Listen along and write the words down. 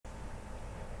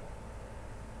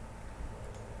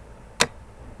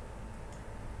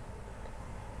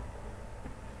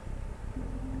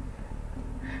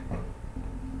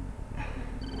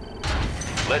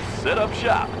Let's set up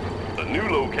shop. The new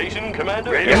location,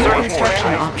 Commander. Ready New for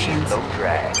construction more. options. Low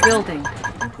drag. Building.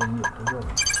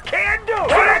 Can do!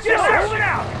 Yes, sir! Moving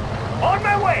out! On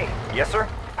my way! Yes, sir.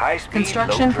 High speed,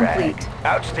 Construction low drag. complete.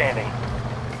 Outstanding.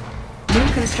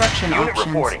 New construction Unit options.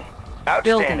 reporting.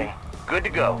 Outstanding. Building. Good to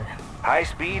go. High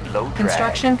speed, low drag.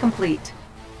 Construction complete.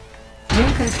 New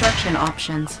construction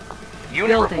options. Unit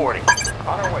building. reporting.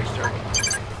 On our way,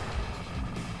 sir.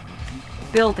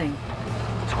 Building.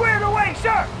 Squared away,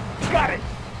 sir! Got it!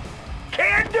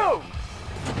 Can do!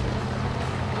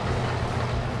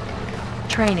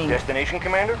 Training. Destination,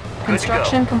 Commander? Good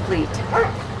Construction to complete. go.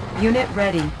 Unit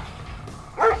ready.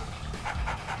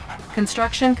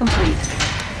 Construction complete.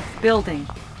 Building.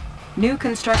 New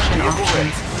construction Vehicle ready.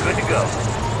 options. Good to go.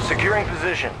 Securing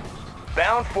position.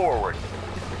 Bound forward.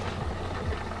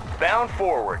 Bound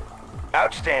forward.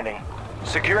 Outstanding.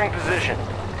 Securing position.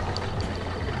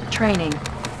 Training.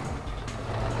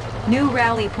 New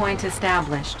rally point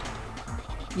established.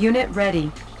 Unit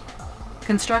ready.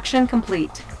 Construction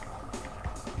complete.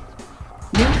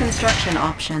 New construction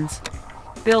options.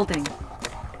 Building.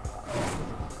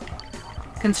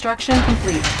 Construction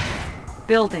complete.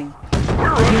 Building.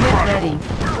 Unit ready.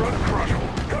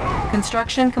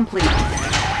 Construction complete.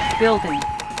 Building.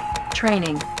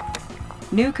 Training.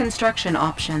 New construction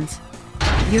options.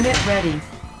 Unit ready.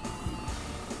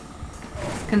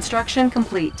 Construction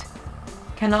complete.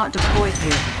 Cannot deploy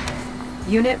here.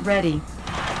 Unit ready.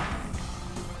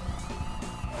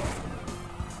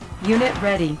 Unit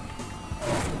ready.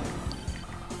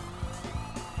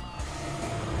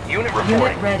 Unit reporting.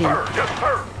 Unit ready.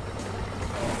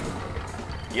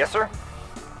 Yes, sir.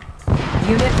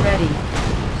 Unit ready.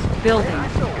 Building.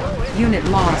 Unit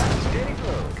lost.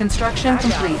 Construction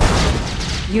complete.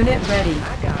 Unit ready.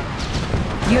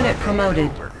 Unit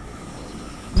promoted.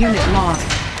 Unit lost.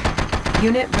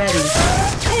 Unit ready.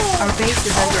 Our base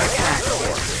is under attack.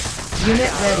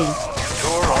 Unit ready.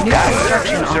 New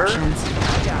construction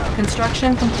options.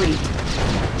 Construction complete.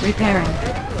 Repairing.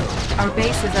 Our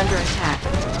base is under attack.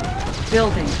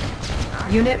 Building.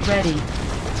 Unit ready.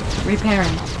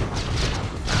 Repairing.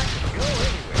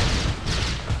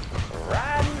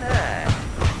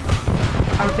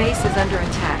 Our base is under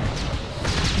attack.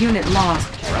 Unit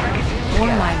lost. Ore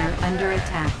miner under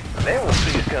attack. They will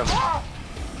see us coming.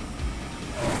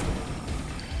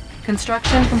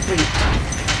 Construction complete.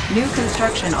 New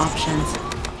construction options.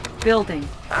 Building.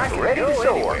 I can ready to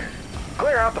soar.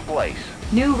 Clear out the place.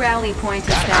 New rally point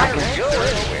I can established. go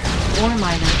anywhere. Ore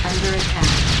miner under attack.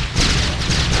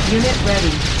 Unit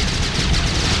ready.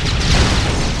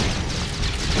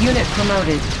 Unit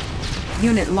promoted.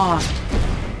 Unit lost.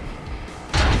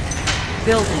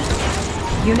 Building.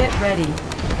 Unit ready.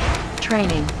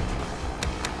 Training.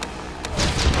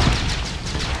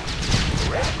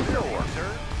 Ready to soar,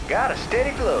 sir. Got a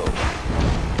steady glow.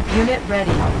 Unit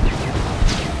ready.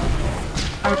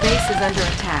 Our base is under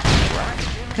attack.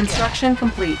 Construction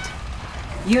complete.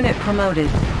 Unit promoted.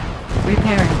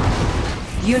 Repairing.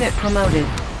 Unit promoted.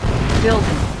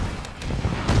 Building.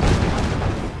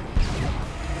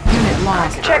 Unit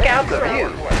lost. Check out the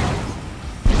view.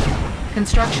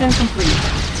 Construction complete.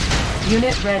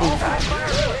 Unit ready.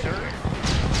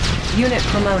 Unit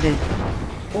promoted.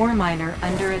 Ore miner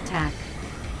under attack.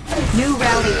 New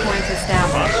rally point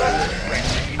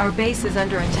established. Our base is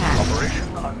under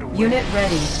attack. Unit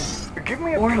ready. Give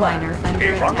me a Ore plan. miner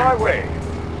under On my attack. way.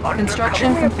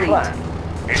 Construction Give me a complete. plan.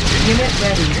 Unit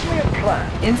ready. Give me a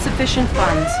plan. Insufficient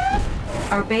funds.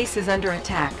 Our base is under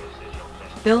attack.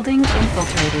 Building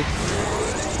infiltrated.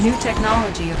 New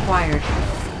technology acquired.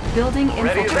 Building Ready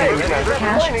as infiltrated. ever, never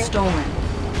Cash complaining. stolen.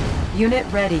 Unit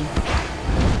ready.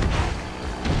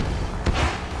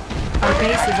 Our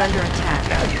base is under attack.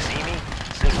 Now you see me?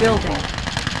 Building.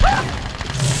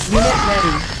 Unit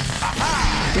ready.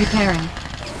 Repairing.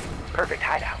 Perfect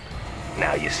hideout.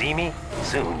 Now you see me?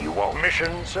 Soon you won't.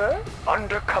 Mission, sir?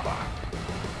 Undercover.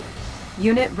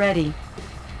 Unit ready.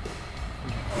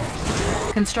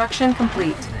 Construction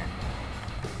complete.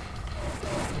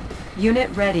 Unit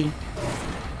ready.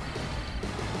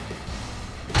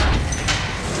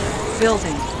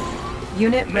 Building.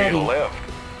 Unit ready. left.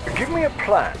 Give me a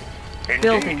plan. Indeed.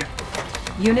 Building.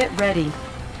 Unit ready.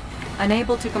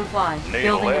 Unable to comply.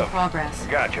 Nail Building in left. progress.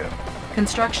 Gotcha.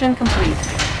 Construction complete.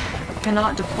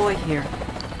 Cannot deploy here.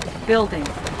 Building.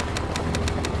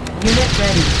 Unit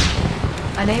ready.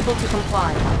 Unable to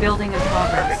comply. Building in Perfect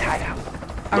progress. hideout.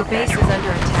 Our base is under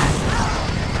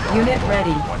attack. Unit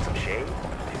ready. Want some shade?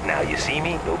 Now you see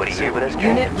me? Nobody here but us.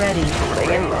 Unit ready.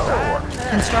 Laying low.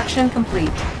 Construction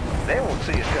complete. They won't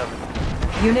see us coming.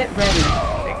 Unit ready.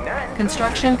 Ignite.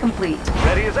 Construction complete.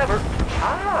 Ready as ever.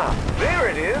 Ah, there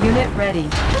it is. Unit ready.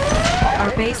 Our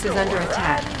base is under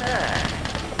attack.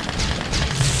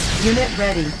 Unit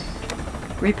ready.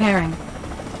 Repairing.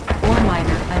 Ore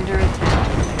miner under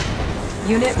attack.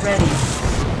 Unit ready.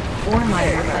 Ore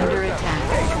miner under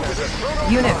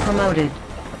attack. Unit promoted.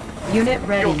 Unit You'll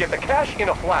ready. get the cash in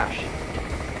a flash.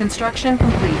 Construction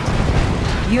complete.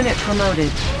 Unit promoted.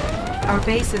 Our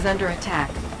base is under attack.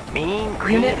 Mean,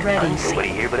 green, Unit ready. nobody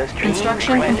here but us dream,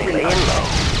 Construction grinding, complete. laying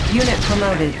low. Unit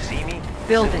promoted. You see me?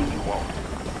 Building. You won't.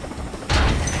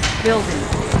 Building.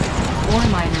 Ore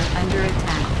miner under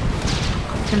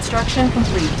attack. Construction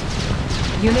complete.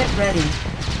 Unit ready.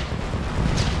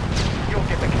 You'll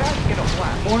get the cash in a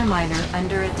flash. Ore miner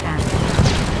under attack.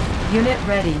 Unit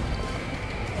ready.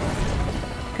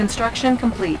 Construction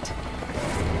complete.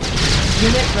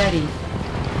 Unit ready.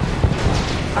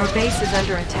 Our base is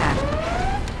under attack.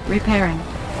 Repairing.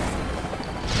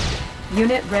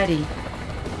 Unit ready.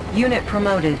 Unit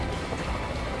promoted.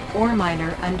 Ore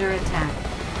miner under attack.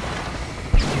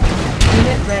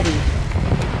 Unit ready.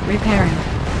 Repairing.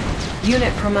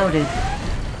 Unit promoted.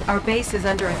 Our base is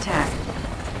under attack.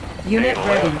 Unit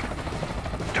ready.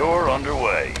 Tour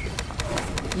underway.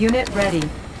 Unit ready.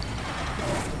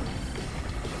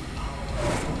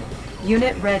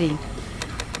 Unit ready.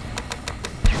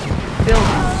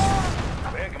 Building.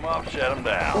 Pick 'em up, shut 'em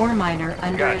down. Ore miner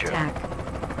under Gotcha. attack.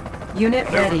 Unit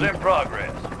Maneuvers ready. in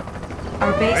progress.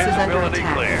 Our base is under Visibility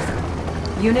attack. clear.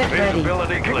 Unit ready.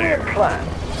 Visibility Give me a clear. plan.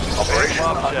 Pick 'em Operation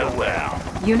up, shut 'em underway. down.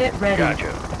 Unit ready. Gotcha.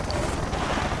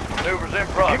 Maneuvers in Give me a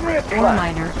progress. Ore plan.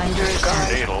 miner under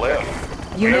attack. Need a lift.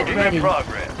 Unit Building ready. in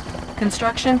progress.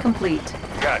 Construction complete.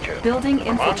 Gotcha. Building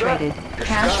infiltrated.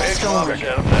 Cash Pick 'em up, stolen.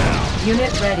 shut 'em down.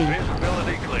 Unit ready.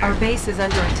 Visibility clear. Our base is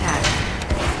under attack.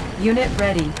 Unit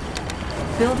ready.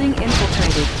 Building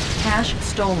infiltrated. Cash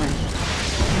stolen.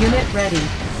 Unit ready.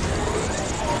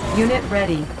 Unit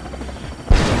ready.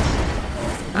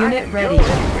 Unit ready.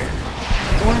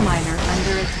 Ore miner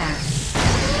under attack.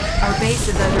 Our base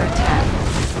is under attack.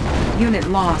 Unit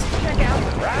lost.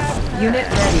 Unit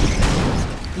ready.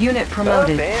 Unit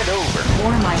promoted. Up and over.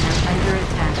 Ore miner under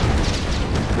attack.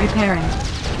 Repairing.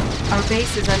 Our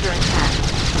base is under attack.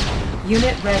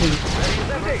 Unit ready.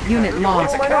 Unit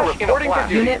lost. Ore miner reporting to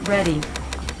duty. Unit ready.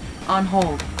 On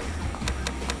hold.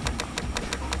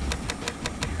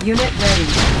 Unit ready.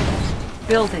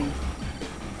 Building.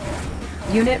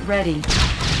 Unit ready.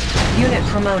 Unit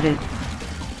promoted.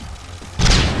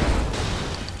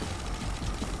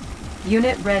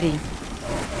 Unit ready.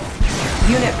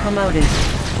 Unit promoted.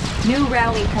 New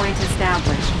rally point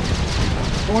established.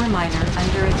 Ore miner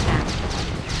under attack.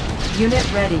 Unit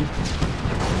ready.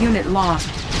 Unit lost.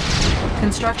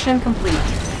 Construction complete.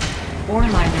 Ore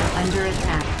miner under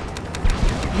attack.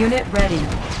 Unit ready.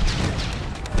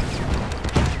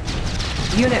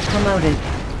 Unit promoted.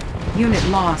 Unit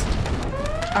lost.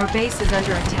 Our base is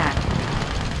under attack.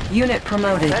 Unit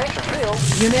promoted. Thanks, Phil.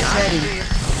 Unit ready.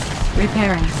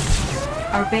 Repairing.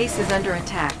 Our base is under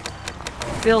attack.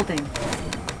 Building.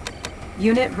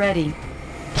 Unit ready.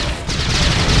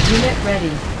 Unit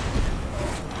ready.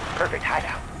 Perfect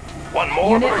hideout. One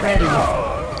more. Unit ready.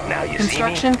 Now you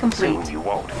Construction see me? complete. Soon you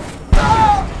won't.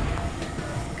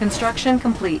 Construction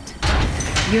complete.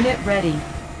 Unit ready.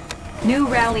 New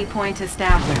rally point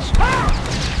established.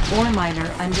 Ore miner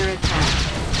under attack.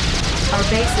 Our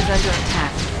base is under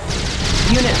attack.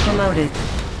 Unit promoted.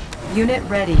 Unit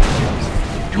ready.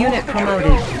 Unit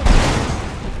promoted.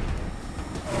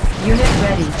 Unit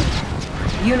ready.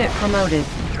 Unit promoted.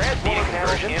 Transformer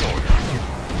conversion in order.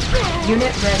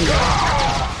 Unit ready.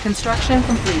 Construction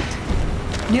complete.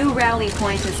 New rally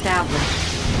point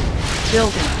established.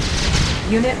 Building.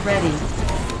 Unit ready.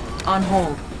 On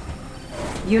hold.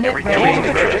 Unit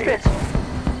Everything ready. fits.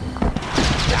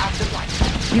 Dots and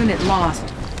lights. Unit lost.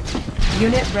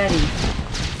 Unit ready.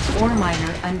 Ore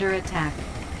miner under attack.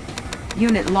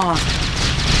 Unit lost.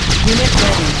 Unit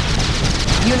ready.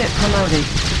 Unit promoted.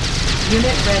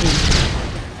 Unit ready.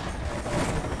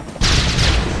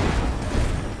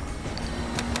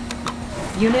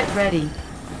 Unit ready.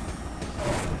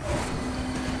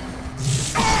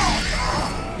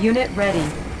 Unit ready.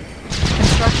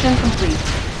 Construction complete.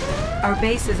 Our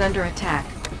base is under attack.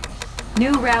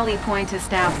 New rally point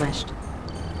established.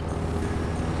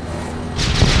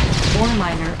 Ore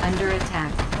miner under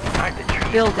attack. Time to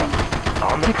choose. Building.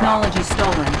 On the Technology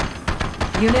stolen.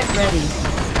 Unit ready.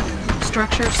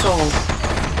 Structure sold.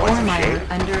 Ore miner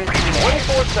under attack.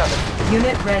 24/7.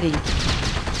 Unit ready.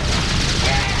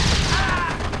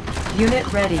 Unit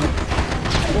ready.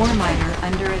 Ore miner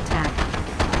under attack.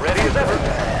 Ready as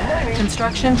ever.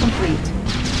 Construction complete.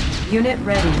 Unit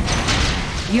ready.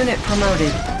 Unit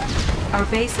promoted. Our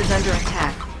base is under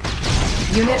attack.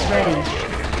 Unit ready.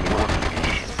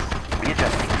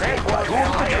 Readjusting.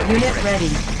 Unit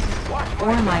ready.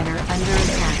 Ore miner under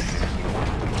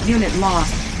attack. Unit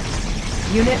lost.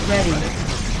 Unit ready.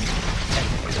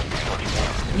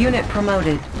 Unit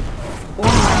promoted. Ore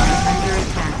miner under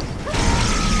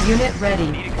attack. Unit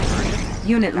ready.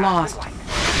 Unit lost.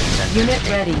 Unit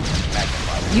ready.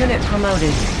 Unit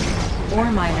promoted.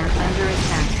 Ore miner under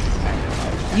attack.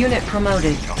 Unit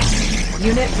promoted.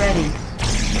 Unit ready.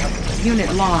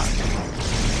 Unit lost.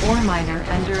 Ore miner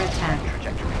under attack.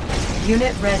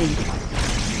 Unit ready.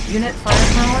 Unit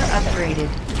firepower upgraded.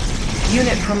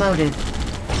 Unit promoted.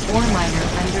 Ore miner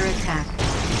under attack.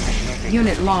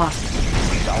 Unit lost.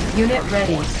 Unit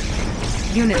ready.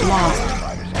 Unit lost.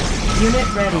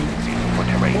 Unit ready.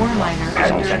 Ore miner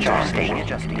under attack.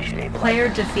 Player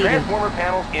defeated. Transformer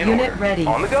panels in Unit order. ready.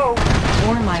 On the go.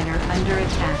 Ore miner under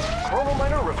attack. Chrono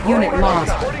miner reporting. Unit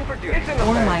lost. Reporting for duty. It's in the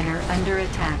Ore bag. miner under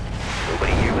attack.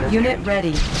 Nobody here with us. Unit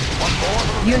ready.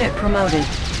 Unit promoted.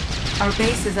 Our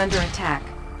base is under attack.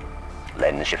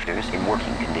 Lens shifters in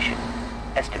working condition.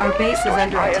 Estimate. Our base is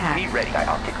under attack. IFV ready.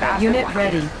 Dioptic mass Unit locked.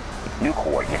 ready. New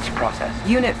coordinates processed.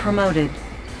 Unit promoted.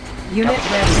 Unit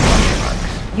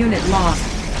ready. Unit lost.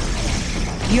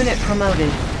 Unit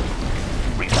promoted.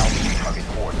 Resolving target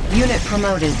coordinates. Unit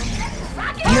promoted.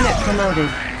 Unit promoted.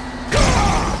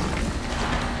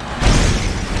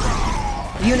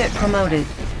 Unit promoted.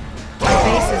 Our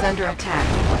base is under attack.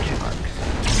 Question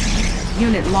marks.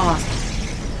 Unit lost.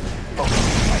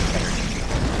 Focusing light energy.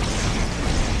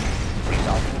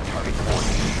 Resolving target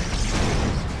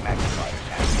coordinates. Magnifiers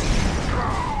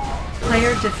active.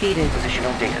 Player defeated.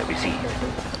 Positional data received.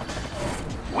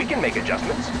 We can make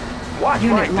adjustments. Watch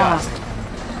Unit my lost. dust.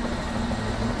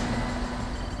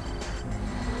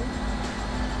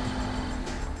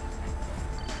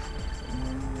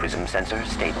 Prism sensor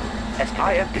stable. Estimate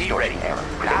IFV distortion ready. error.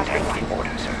 Prism tank in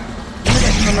order, sir.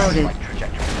 Unit promoted. Light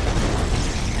trajectory.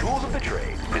 Tools of the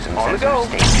trade. Prism On the sensor go.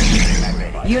 stable.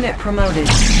 Ready. Unit promoted.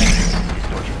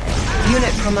 Distortion error.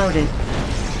 Unit promoted.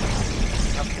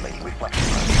 Calculating reflection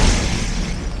mark.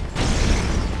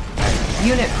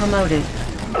 Unit promoted.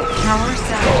 Tower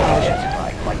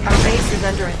sabotage. Light Our base is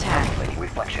under attack. calculating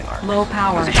reflection arc. Low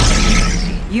power.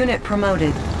 Position. Unit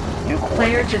promoted. New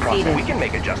Player coordinates defeated. We processed. can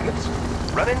make adjustments.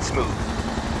 Running smooth.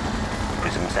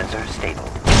 Prism sensor stable.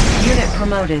 Unit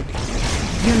promoted.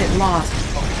 Unit lost.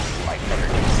 Light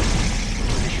energy.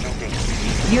 Positional data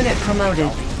received. Unit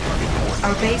promoted. Target coordinates.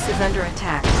 Our base is under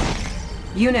attack.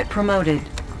 Unit promoted.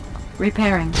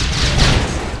 Repairing.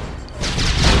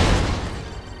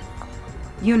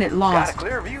 Unit Got a lost.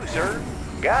 clear view, sir.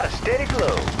 Got a steady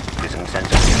glow. Prism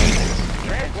sensor stable.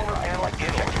 Transformer panel in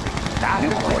order.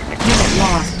 New coordinates. Unit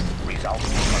lost.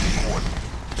 Resolving target coordinates.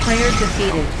 Player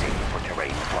defeated. Compensating for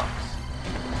terrain flux.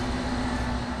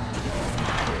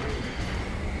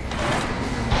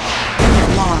 Unit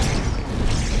lost.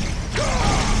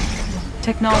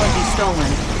 Technology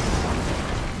stolen.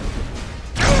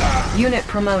 Unit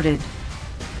promoted.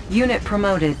 Unit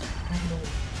promoted.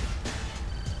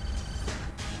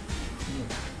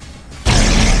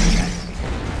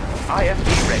 IFV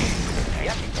ready.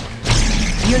 Yep.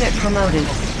 Unit promoted.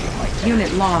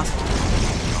 Unit lost.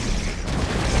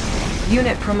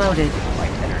 Unit promoted.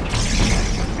 Light energy.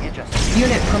 Readjusting.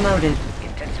 Unit promoted.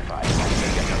 Intensified.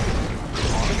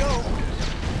 On the go.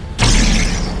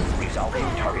 Resolving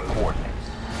target coordinates.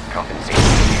 Compensating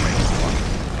for terrain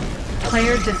flux.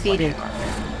 Player defeated.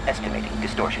 Estimating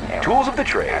distortion error. Tools of the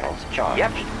trade. Panels charged.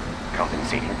 Yep.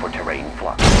 Compensating for terrain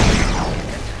flux.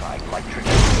 Intensifying light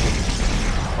trajectory.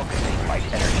 Focusing light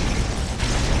energy.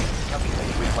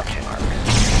 Calculating reflection arcs.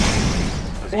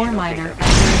 Ore Positional miner data.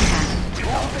 under attack.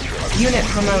 Resolving target Unit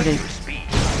promoted. Speed.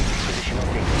 positional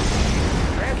data.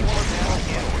 Transformer panel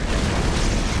in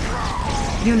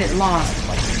order. Unit lost.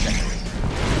 Light trajectory.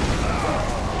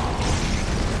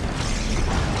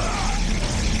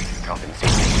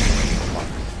 Compensating for terrain flux.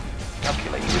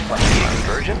 Calculating reflection arcs.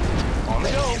 Conversion. On the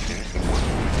go. Shifters in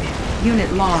working condition.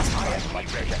 Unit lost. Light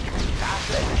trajectory.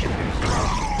 Lens shifters.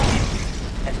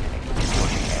 Estimating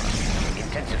distortion error.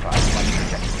 Intensified light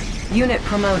trajectory. Unit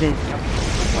promoted.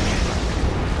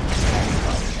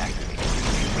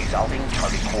 Resolving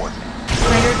target coordinates.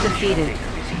 Player defeated. Data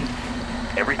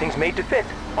received. Everything's made to fit.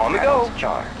 On the go. Panels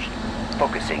charged.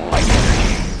 Focusing light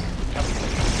energy.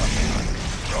 Calculating reflection arcs.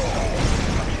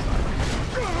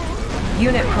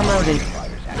 Unit promoted.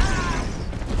 Fighters active.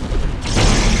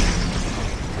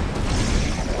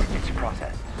 Coordinates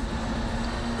processed.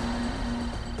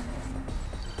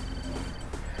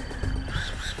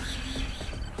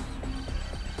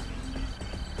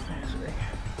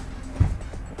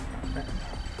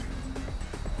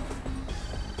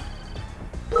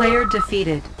 Player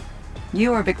defeated.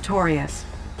 You are victorious.